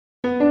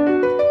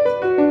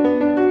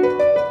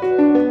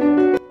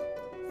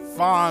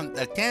From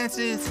the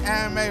Kansas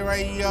Anime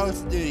Radio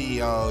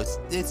Studios,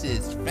 this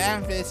is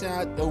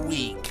Fanfiction of the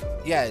Week.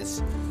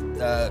 Yes,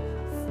 the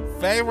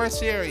favorite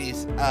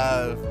series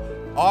of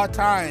all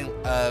time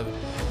of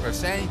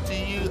presenting to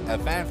you a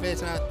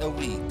Fanfiction of the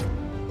Week.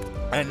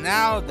 And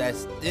now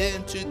let's get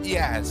into the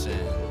action.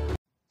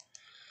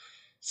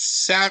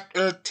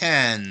 Chapter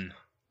 10,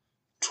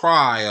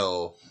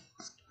 Trial.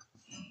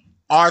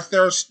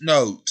 Author's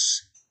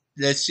Notes.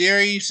 The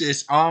series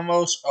is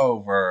almost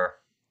over.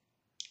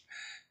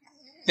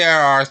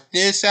 There are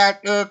this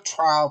chapter,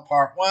 Trial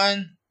Part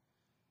 1,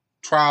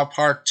 Trial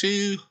Part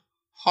 2,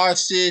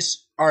 Hostage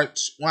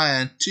Arts 1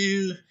 and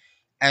 2,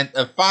 and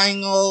the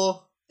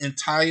final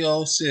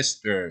entitled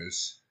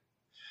Sisters.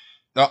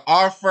 The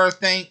author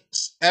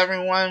thanks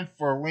everyone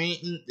for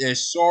reading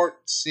this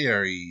short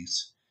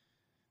series.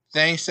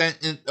 Thanks and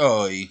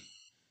enjoy.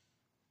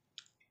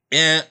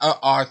 In an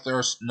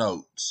author's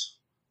notes.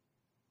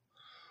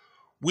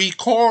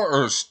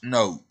 Recorder's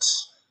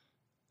notes.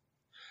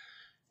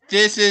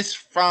 This is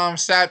from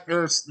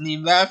chapters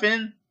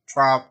 11,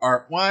 Trial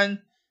Part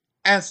 1,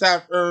 and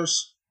chapter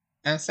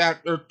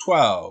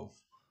 12,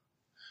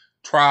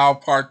 Trial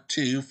Part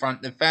 2 from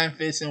the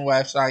fanfiction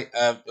website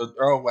of The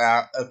Girl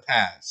Without a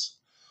Past.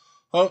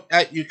 Hope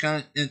that you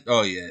can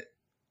enjoy it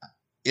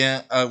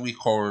in a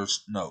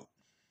recorder's note.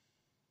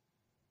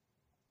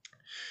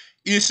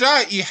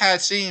 Usagi had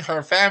seen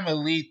her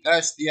family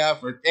just the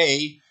other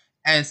day,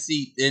 and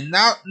she did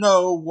not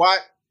know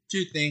what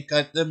to think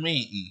of the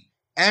meeting.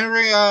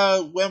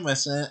 Andrea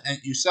Williamson and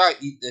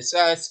Usagi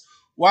discussed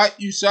what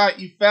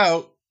Usagi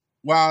felt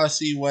while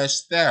she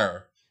was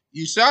there.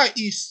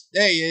 Usagi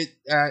stated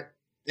that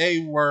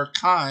they were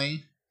kind,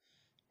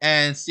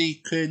 and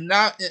she could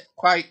not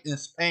quite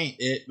explain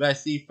it, but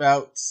she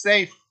felt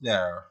safe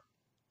there.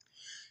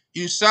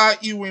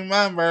 Usagi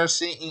remembers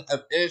seeing a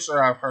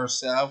picture of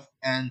herself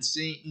and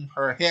seeing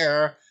her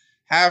hair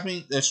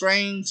having the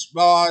strange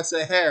balls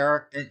of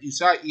hair, and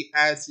Usagi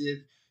asked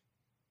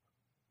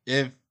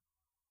if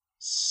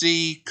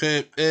she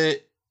could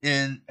put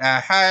in a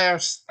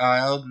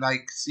hairstyle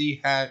like she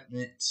had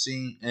been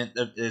seen in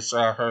the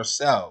picture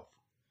herself.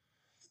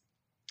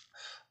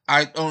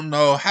 I don't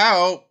know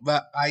how,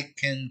 but I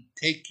can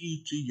take you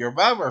to your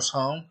mother's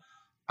home.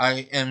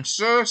 I am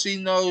sure she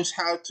knows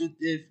how to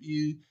give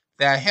you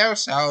that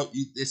hairstyle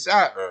you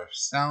desire.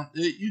 Sound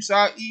good,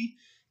 Usagi?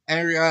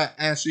 Andrea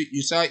answered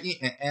Usagi,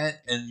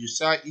 and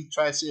Usagi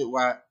trusted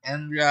what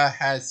Andrea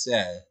had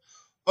said.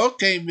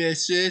 Okay,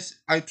 Mrs.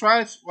 I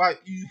trust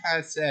what you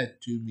have said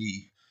to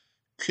me.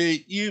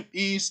 Could you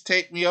please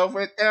take me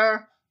over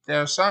there?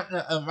 There's something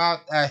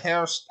about that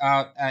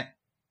hairstyle that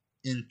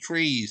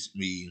intrigues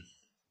me.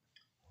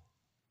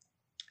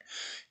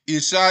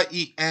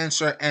 Usagi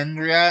answered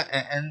Andrea,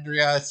 and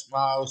Andrea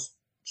smiled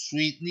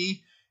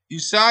sweetly.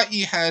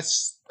 Usagi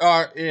has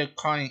started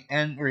calling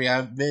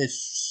Andrea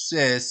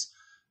Mrs.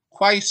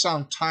 quite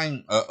some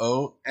time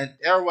ago, and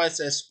there was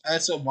a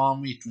special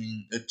bond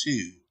between the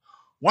two.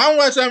 One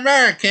was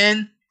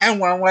American, and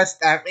one was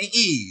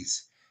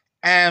Japanese.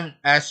 And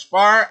as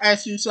far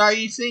as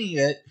Usagi seen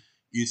it,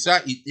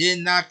 Usagi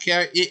did not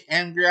care if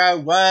Andrea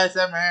was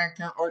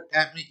American or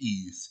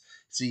Japanese.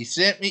 She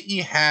simply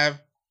had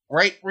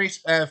great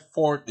respect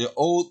for the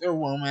older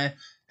woman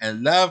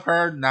and loved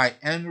her like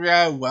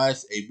Andrea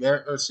was a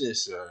better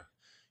sister.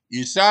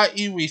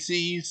 Usagi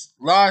receives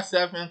lots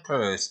of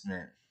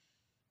encouragement.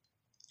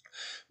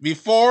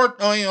 Before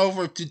going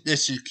over to the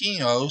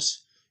Tsukinos,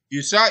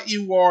 Usagi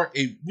wore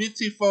a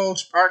beautiful,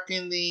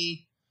 sparkling,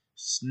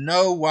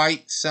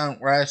 snow-white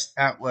sundress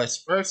that was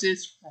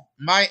purchased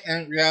by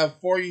Andrea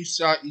for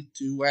Usagi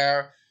to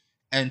wear,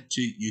 and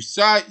to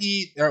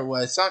Usagi there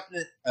was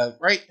something of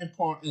great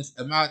importance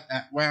about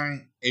that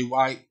wearing a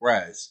white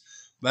dress,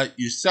 but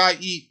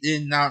Usagi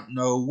did not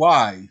know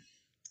why.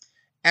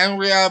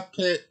 Andrea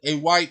put a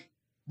white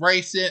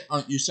bracelet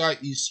on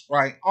Usagi's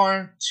right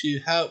arm to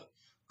help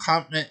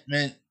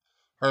complement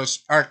her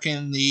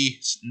sparkly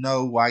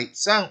snow-white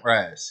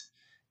sundress.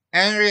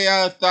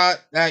 Andrea thought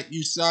that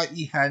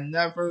Usagi had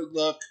never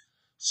looked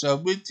so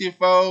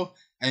beautiful,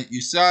 and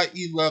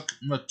Usagi looked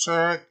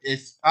mature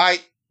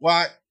despite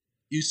what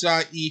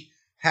Usagi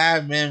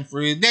had been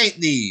through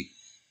lately.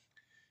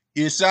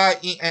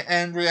 Usagi and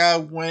Andrea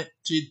went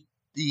to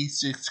the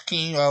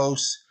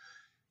Tsukinos,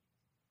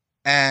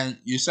 and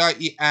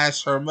Usagi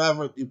asked her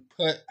mother to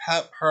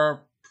help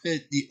her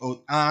put the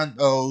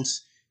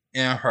otanos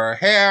in her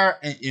hair,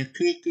 and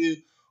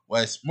Ikuku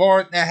was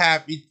more than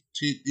happy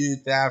to do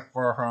that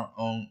for her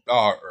own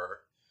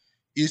daughter.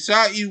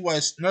 Usagi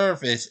was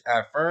nervous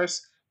at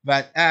first,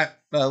 but that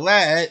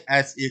fled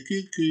as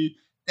Ikuku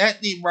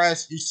gently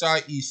brushed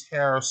Usagi's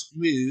hair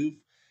smooth,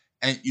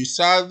 and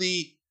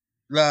Usagi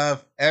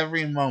loved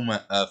every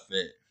moment of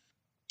it.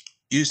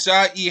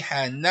 Usagi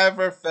had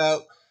never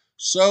felt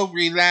so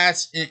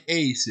relaxed in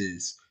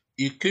ages.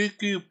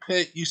 Ikuku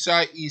put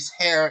Usagi's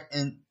hair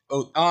in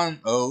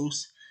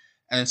otanos,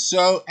 and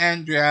showed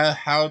Andrea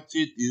how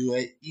to do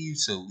it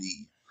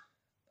easily.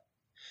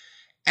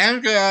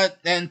 Andrea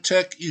then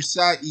took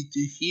Usagi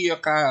to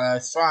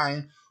Hiyokara's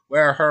shrine,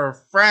 where her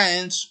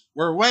friends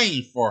were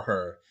waiting for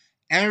her.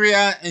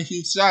 Andrea and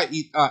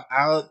Usagi got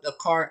out of the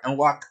car and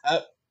walked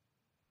up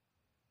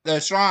the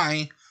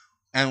shrine,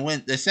 and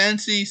when the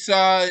sensei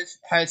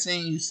had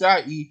seen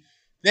Usagi,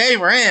 they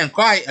were in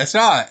quite a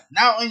shock.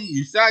 Not only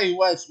Usagi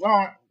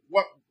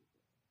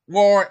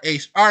wore a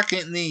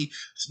sparkling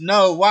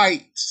snow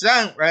white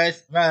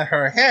sundress, but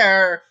her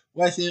hair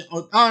was in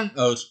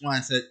Otono's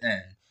once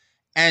again.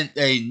 And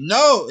they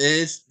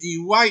noticed the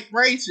white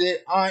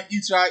bracelet on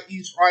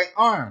Usagi's right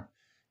arm.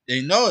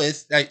 They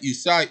noticed that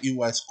Usagi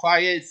was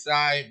quiet,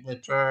 side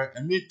with her,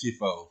 and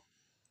beautiful.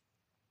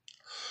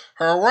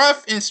 Her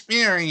rough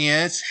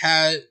experience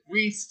had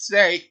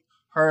reshaped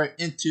her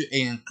into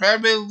an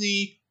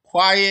incredibly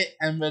quiet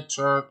and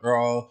mature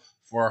girl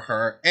for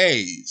her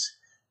age.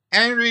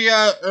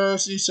 Andrea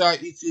urged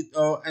Usagi to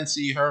go and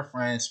see her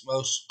friends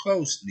most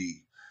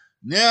closely.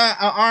 Nia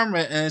and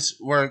Armitage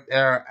were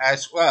there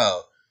as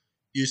well.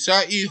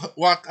 Usagi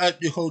walked up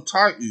to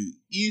Hotaru.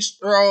 Each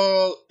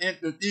girl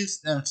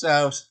introduced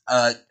themselves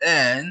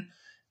again,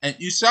 and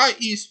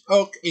Usagi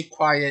spoke a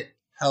quiet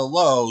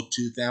hello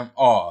to them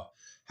all.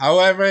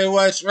 However, it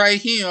was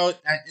Rahino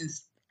that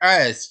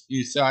impressed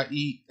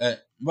Usagi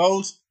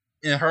most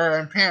in her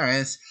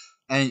appearance,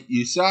 and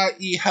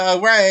Usagi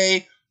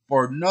hooray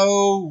for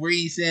no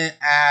reason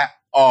at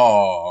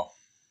all.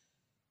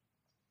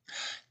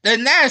 The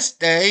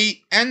next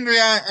day,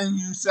 Andrea and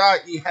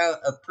Usagi held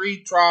a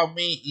pre-trial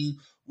meeting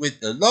with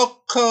the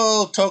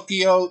local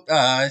Tokyo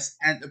Thugs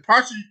and the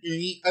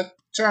prosecuting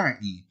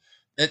attorney.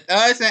 The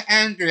Thugs and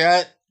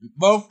Andrea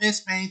both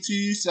explained to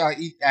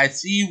Usagi that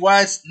she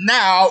was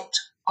not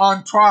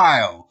on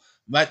trial,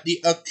 but the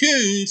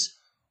accused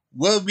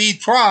will be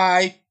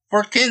tried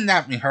for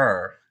kidnapping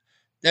her.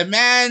 The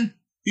man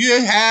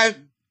who had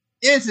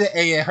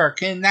instigated her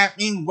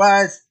kidnapping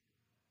was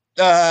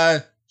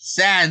the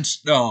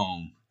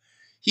Sandstone.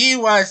 He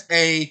was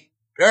a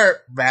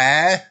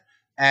dirtbag,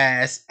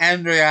 as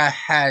Andrea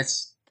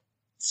has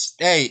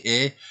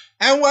stated,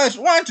 and was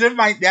wanted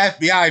by the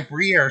FBI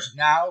for years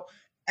now,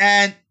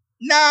 and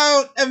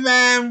now the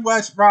man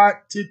was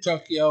brought to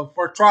Tokyo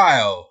for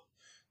trial.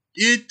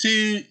 Due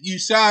to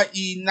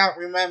Usagi not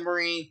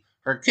remembering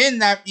her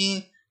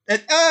kidnapping, the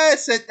judge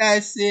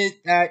suggested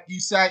that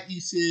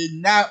Usagi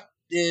should not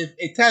give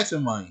a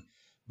testimony,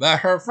 but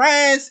her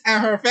friends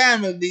and her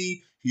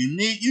family who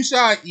knew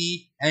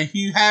Usagi and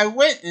who had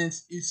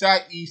witnessed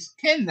Usagi's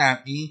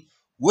kidnapping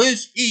would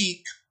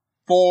speak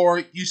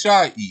for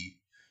Usagi.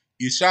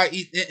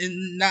 Usagi did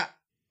not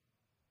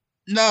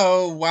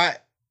know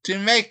what to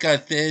make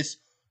of this,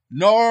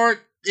 nor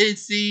did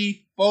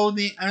she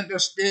fully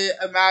understand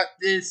about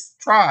this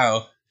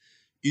trial.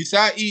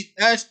 Usagi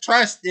thus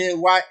trusted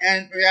what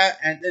Andrea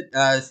and the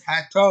Dust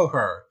had told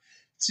her.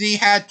 She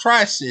had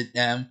trusted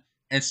them,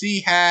 and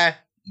she had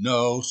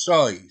no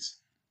choice.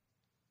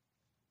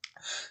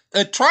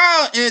 The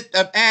trial in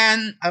the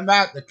band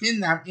about the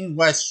kidnapping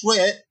was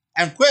swift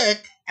and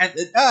quick, and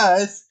the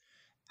Dust,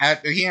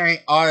 after hearing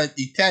all of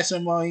the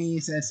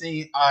testimonies and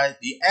seeing all of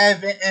the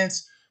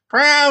evidence,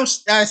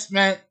 pronounced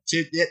judgment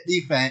to the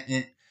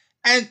defendant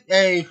and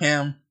gave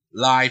him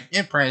life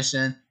in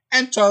prison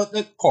and told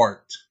the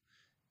court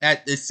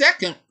that the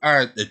second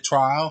part of the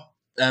trial,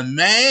 the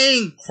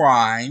main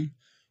crime,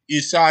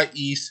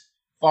 Usagi's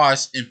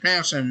false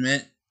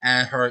imprisonment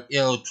and her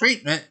ill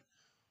treatment,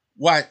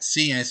 what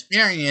she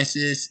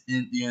experiences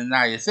in the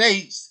United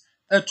States,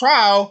 the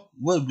trial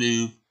will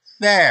move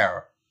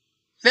there.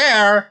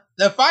 There,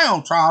 the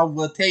final trial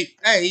will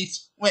take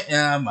place within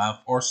a month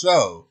or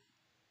so.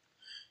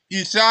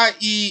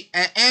 Usagi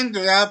and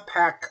Andrea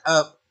pack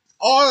up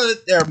all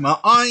of their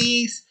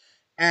belongings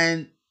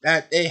and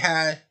that they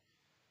had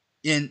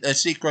in a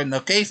secret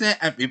location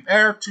and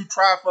prepare to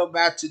travel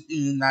back to the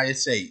United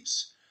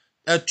States.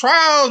 The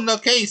trial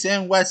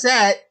location was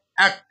at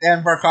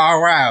Denver,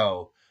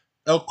 Colorado.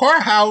 The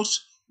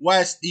courthouse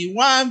was the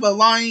one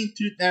belonging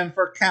to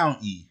Denver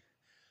County.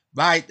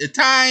 By the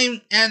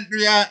time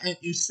Andrea and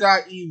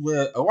Usagi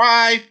will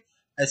arrive,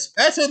 a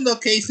special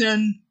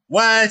location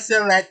was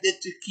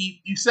selected to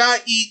keep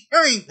Usagi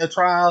during the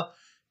trial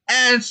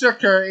and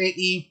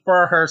security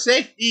for her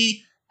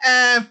safety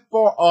and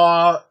for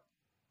all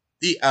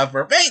the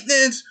other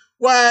maintenance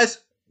was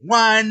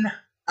one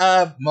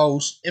of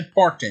most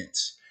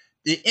importance.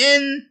 The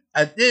end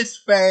of this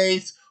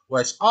phase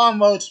was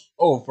almost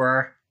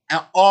over,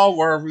 and all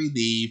were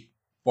relieved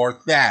for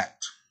that.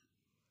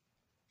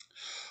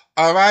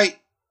 Alright,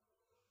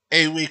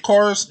 a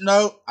recorder's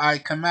note, I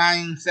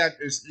combine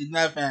sectors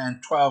 11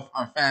 and 12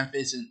 on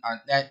fanfiction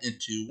on that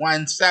into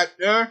one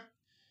sector.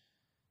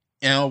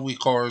 And a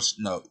recorder's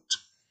note.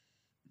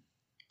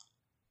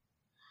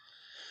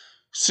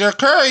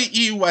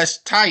 Security was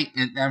tight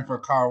in Denver,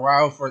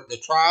 Colorado for the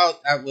trial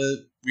that would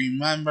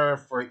remember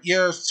for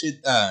years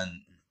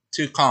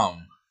to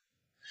come.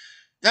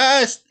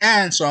 Thus,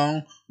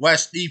 Anson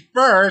was the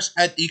first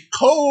of the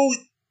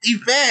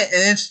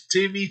co-defendants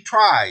to be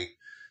tried.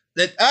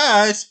 The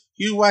judge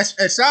who was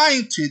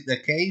assigned to the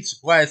case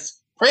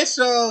was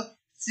Crystal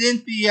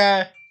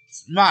Cynthia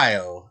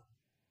Smile.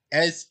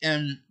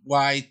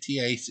 SMYTHE.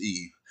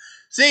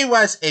 She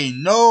was a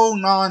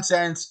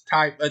no-nonsense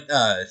type of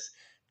us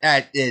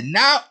that did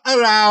not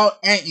allow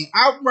any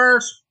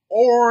outbursts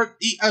or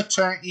the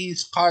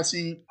attorneys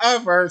causing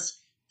others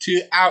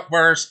to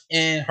outburst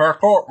in her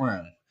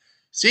courtroom.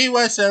 She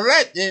was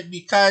elected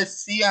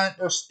because she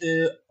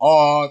understood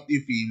all the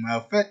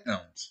female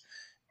victims,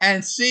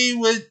 and she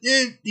would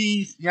give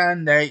these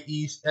young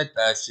ladies the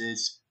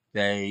justice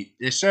they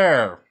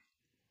deserve.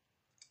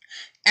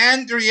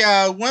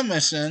 Andrea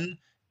Williamson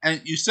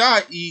and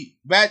Usagi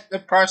met the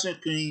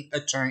prosecuting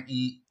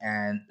attorney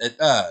and the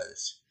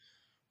judge.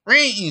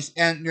 Greetings,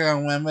 Andrea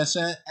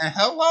Williamson, and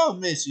hello,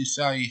 Miss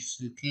Usagi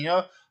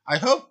Tsukino. I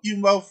hope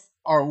you both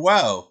are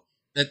well.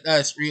 The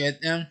judge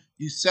greeted them.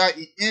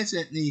 Usagi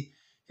instantly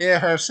hid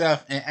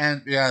herself in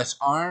Andrea's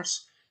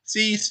arms.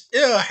 She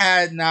still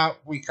had not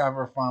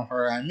recovered from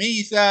her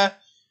amnesia.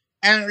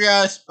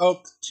 Andrea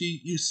spoke to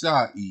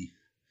Usagi.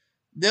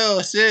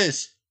 This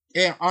is,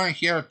 they aren't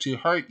here to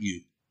hurt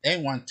you.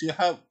 They want to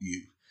help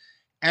you.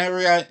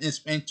 Andrea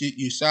explained to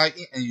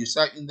Usagi, and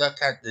Usagi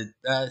looked at the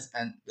judge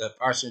and the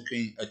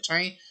prosecuting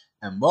attorney,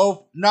 and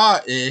both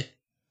nodded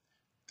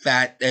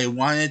that they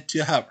wanted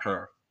to help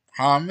her.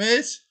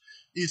 Promise?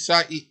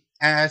 Usagi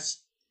asked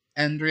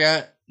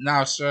Andrea.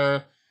 Now,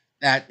 sir,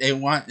 that they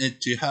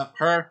wanted to help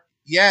her?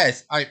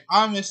 Yes, I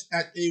promise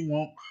that they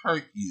won't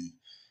hurt you.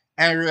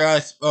 Andrea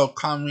spoke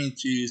calmly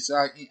to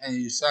Usagi, and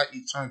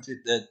Usagi turned to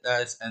the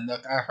judge and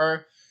looked at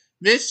her.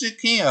 Miss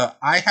Tsukino,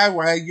 I have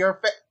read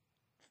your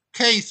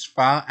case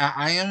file, and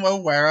I am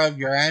aware of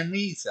your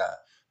amnesia.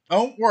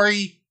 Don't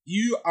worry,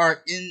 you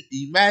are in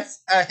the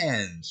best of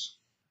hands.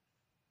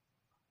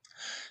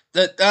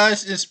 The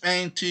judge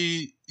explained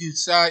to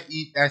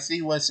Usagi that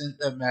she wasn't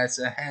the best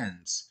of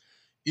hands.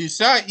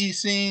 Usagi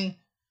seen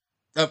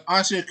the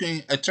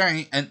prosecuting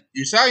attorney, and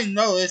Usagi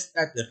noticed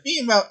that the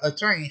female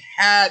attorney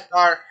had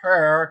dark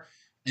hair,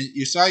 and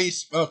Usagi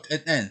spoke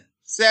again.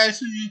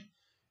 Says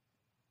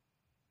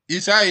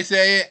Usagi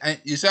said it,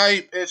 and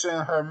Usagi pictured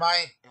in her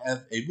mind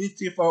as a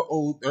beautiful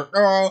older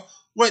girl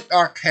with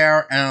dark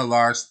hair and a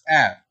large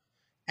staff.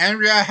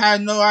 Andrea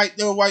had no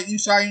idea what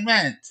Usagi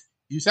meant.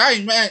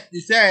 Usagi meant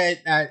to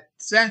say that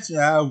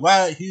Sensia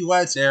what he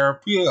was their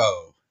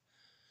pillow.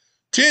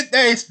 2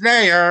 days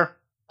later,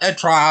 the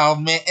trial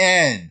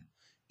began.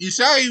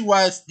 Usagi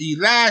was the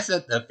last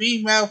of the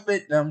female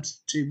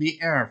victims to be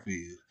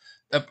interviewed.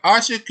 The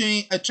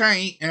prosecuting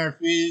attorney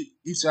interviewed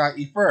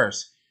Usagi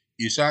first.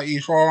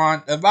 Usagi swore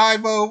on the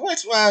Bible,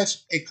 which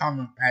was a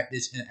common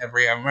practice in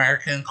every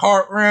American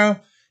courtroom,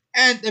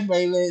 and the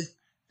bailiff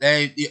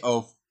gave the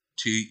oath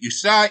to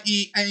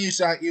Usagi, and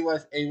Usagi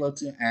was able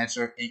to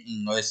answer in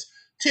English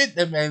to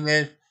the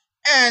bailiff,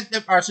 and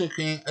the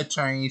prosecuting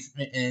attorneys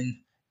began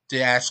to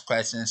ask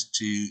questions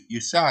to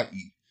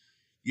Usagi.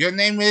 Your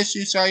name is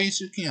Usagi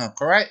Tsukino,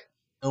 correct?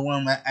 The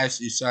woman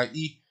asked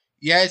Usagi.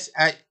 Yes,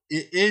 it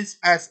is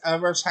as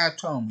others have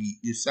told me,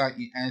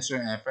 Usagi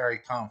answered in a very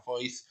calm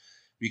voice,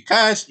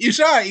 because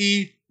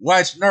Usagi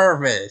was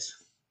nervous.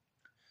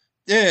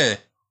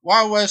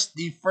 What was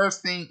the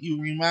first thing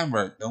you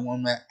remembered? The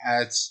woman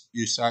asked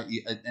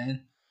Usagi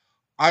again.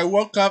 I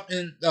woke up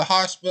in the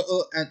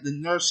hospital and the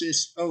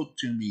nurses spoke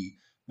to me,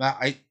 but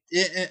I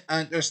didn't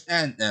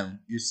understand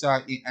them,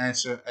 Usagi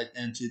answered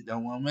again to the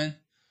woman.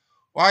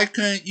 Why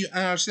couldn't you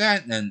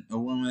understand them? The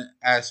woman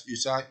asked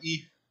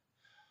Usagi.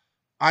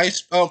 I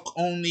spoke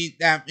only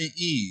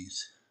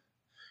Japanese.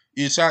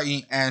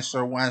 Usagi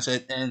answered once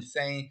again,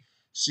 saying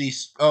she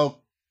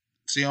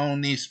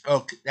only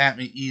spoke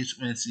Japanese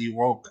when she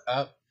woke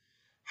up.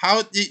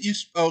 How did you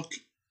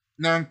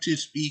learn to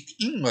speak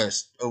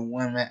English? The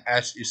woman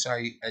asked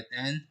Usagi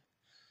again.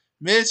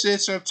 Miss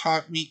Sister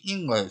taught me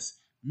English.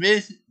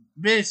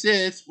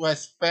 Mrs.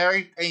 was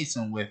very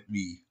patient with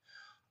me.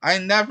 I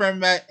never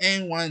met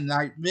anyone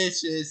like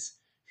Mrs.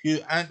 who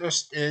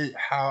understood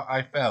how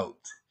I felt.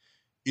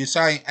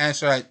 Usagi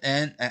answered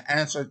again and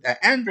answered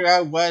that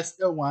Andrea was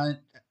the one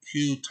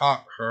who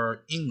taught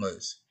her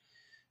English.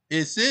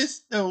 Is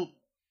this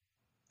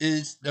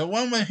the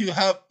woman who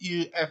helped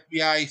you,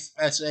 FBI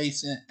Special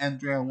Agent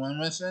Andrea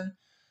Williamson?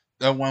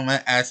 The woman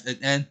asked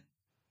again.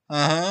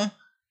 Uh-huh.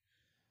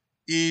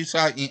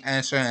 Usagi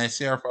answered in a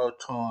cheerful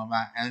tone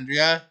about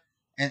Andrea.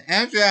 And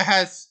Andrea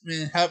has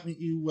been helping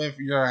you with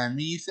your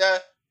amnesia?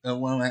 The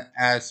woman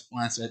asked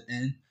once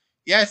again.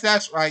 Yes,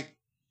 that's right.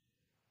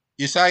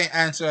 Usagi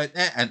answered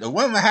again, and the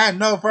woman had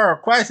no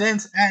further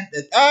questions, and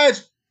the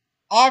judge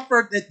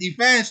offered the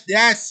defense to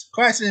ask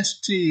questions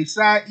to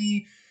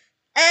Usagi,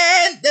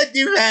 and the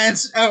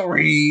defense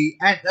agreed,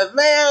 and the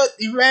male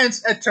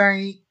defense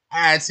attorney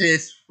asked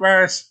his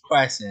first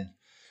question.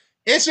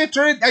 Is it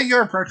true that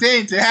you're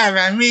pretending to have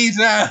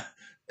amnesia?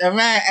 The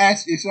man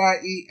asked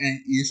Usagi,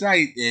 and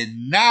Usagi did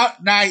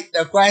not like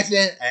the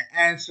question and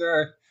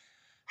answered,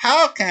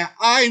 how can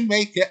I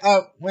make it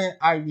up when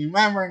I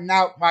remember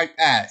not my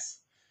past?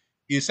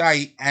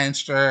 Usagi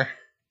answered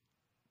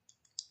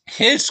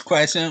his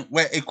question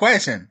with a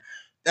question.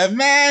 The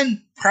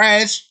man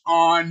pressed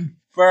on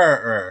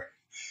further.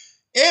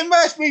 It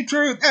must be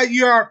true that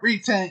you are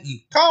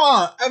pretending. Come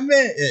on,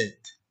 admit it.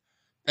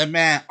 The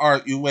man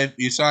argued with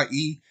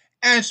Usagi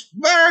and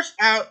burst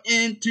out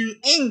into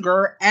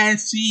anger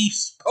as he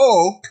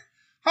spoke.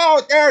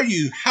 How dare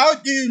you? How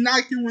do you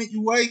like it when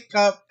you wake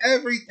up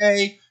every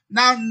day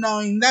not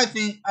knowing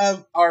nothing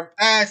of our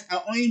past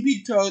and only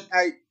be told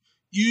that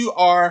you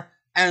are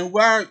and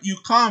where you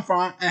come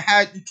from and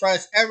how to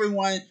trust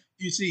everyone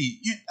you see?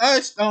 You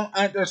just don't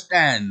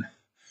understand.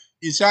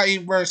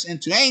 Usagi burst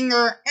into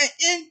anger and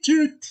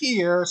into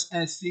tears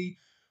as he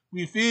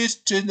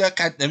refused to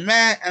look at the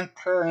man and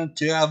turned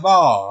to a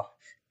ball.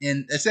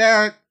 In the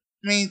ceremony,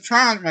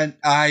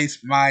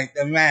 traumatized by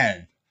the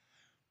man.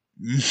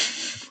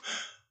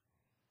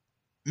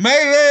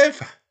 May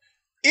live!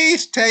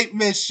 Each take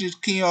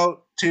Mrs.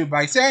 Kyo to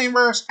by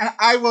Chambers, and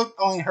I will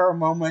join her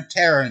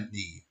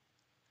momentarily.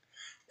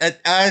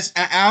 Let us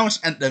announce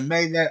and the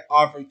maiden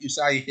offered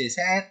Usagi his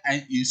hand,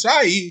 and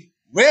Usagi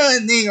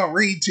willingly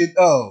agreed to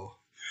go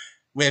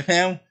with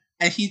him,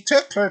 and he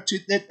took her to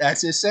the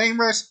Duchess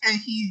Chambers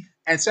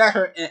and set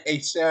her in a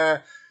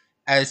chair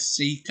as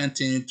she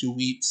continued to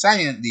weep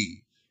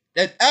silently.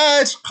 The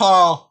judge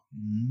called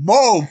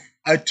both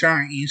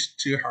attorneys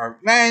to her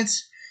bench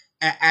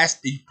and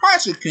asked the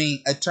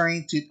prosecuting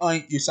attorney to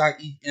join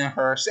Usagi in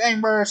her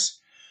chambers.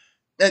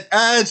 The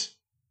judge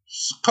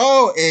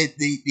scolded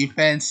the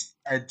defense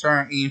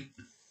attorney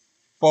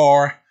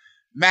for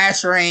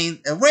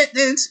mastering the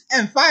witness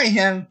and fined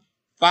him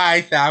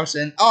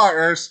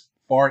 $5,000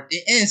 for the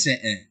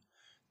incident.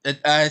 The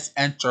judge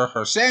entered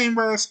her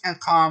chambers and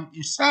calmed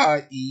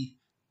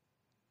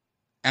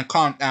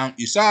down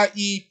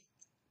Usagi.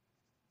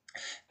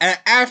 And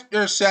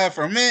after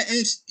several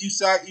minutes,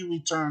 Usagi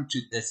returned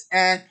to the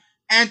stand,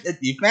 and the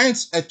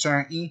defense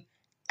attorney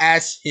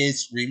asked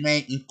his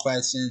remaining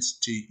questions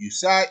to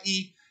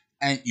Usagi,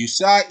 and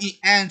Usagi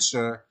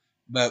answered,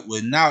 but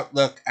would not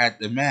look at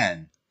the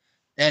man.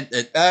 Then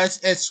the judge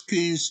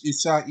excused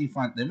Usagi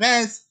from the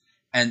mess,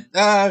 and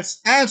thus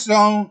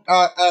Anson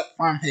got up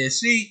from his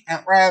seat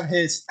and grabbed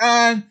his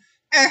gun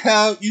and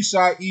held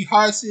Usagi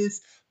hostage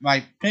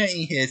by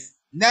putting his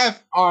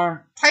left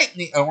arm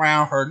tightly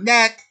around her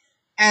neck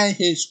and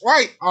his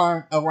right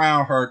arm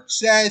around her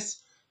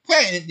chest,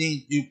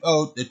 threatening to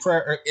pull the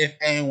trigger if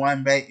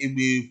anyone made a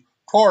move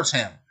towards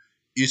him.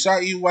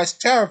 Usagi was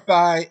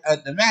terrified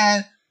of the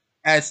man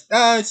as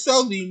Doug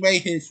slowly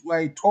made his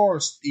way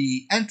towards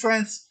the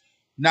entrance.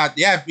 Now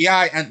the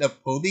FBI and the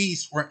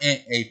police were in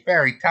a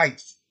very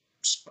tight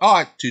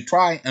spot to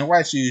try and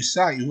rescue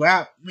Usagi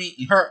without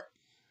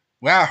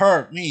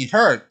her being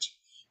hurt.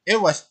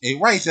 It was a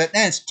race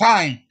against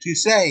time to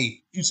save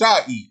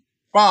Usagi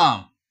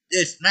from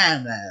this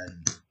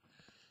madman.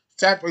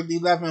 Chapter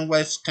 11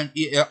 was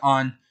completed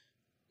on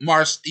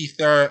March the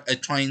 3rd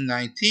of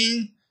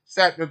 2019.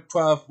 Chapter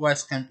 12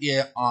 was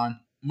completed on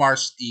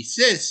March the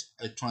 6th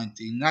of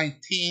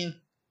 2019.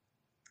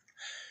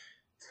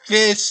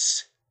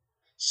 This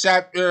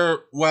chapter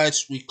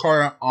was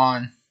recorded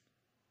on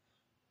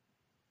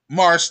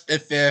March the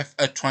 5th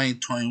of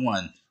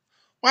 2021.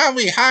 Well,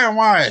 we had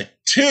one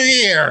 2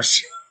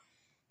 years.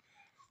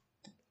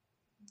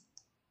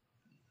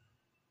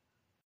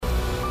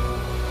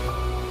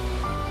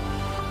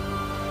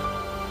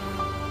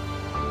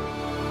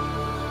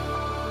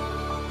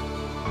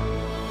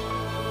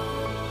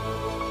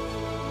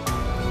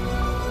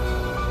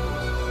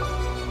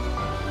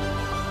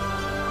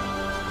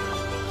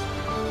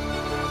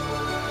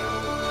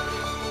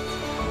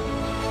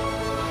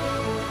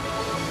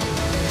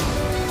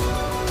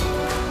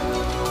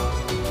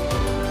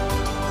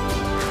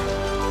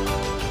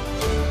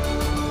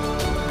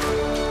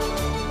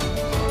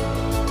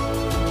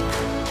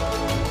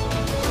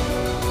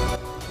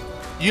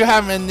 You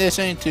have been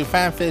listening to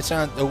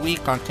Fanfiction of the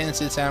Week on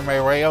Kansas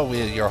Anime Radio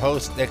with your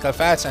host, Deka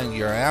Fast, and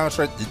your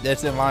announcer,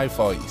 This Is My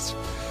Voice.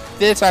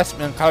 This has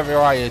been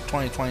copyrighted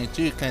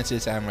 2022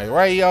 Kansas Anime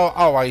Radio,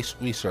 all rights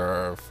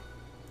reserved.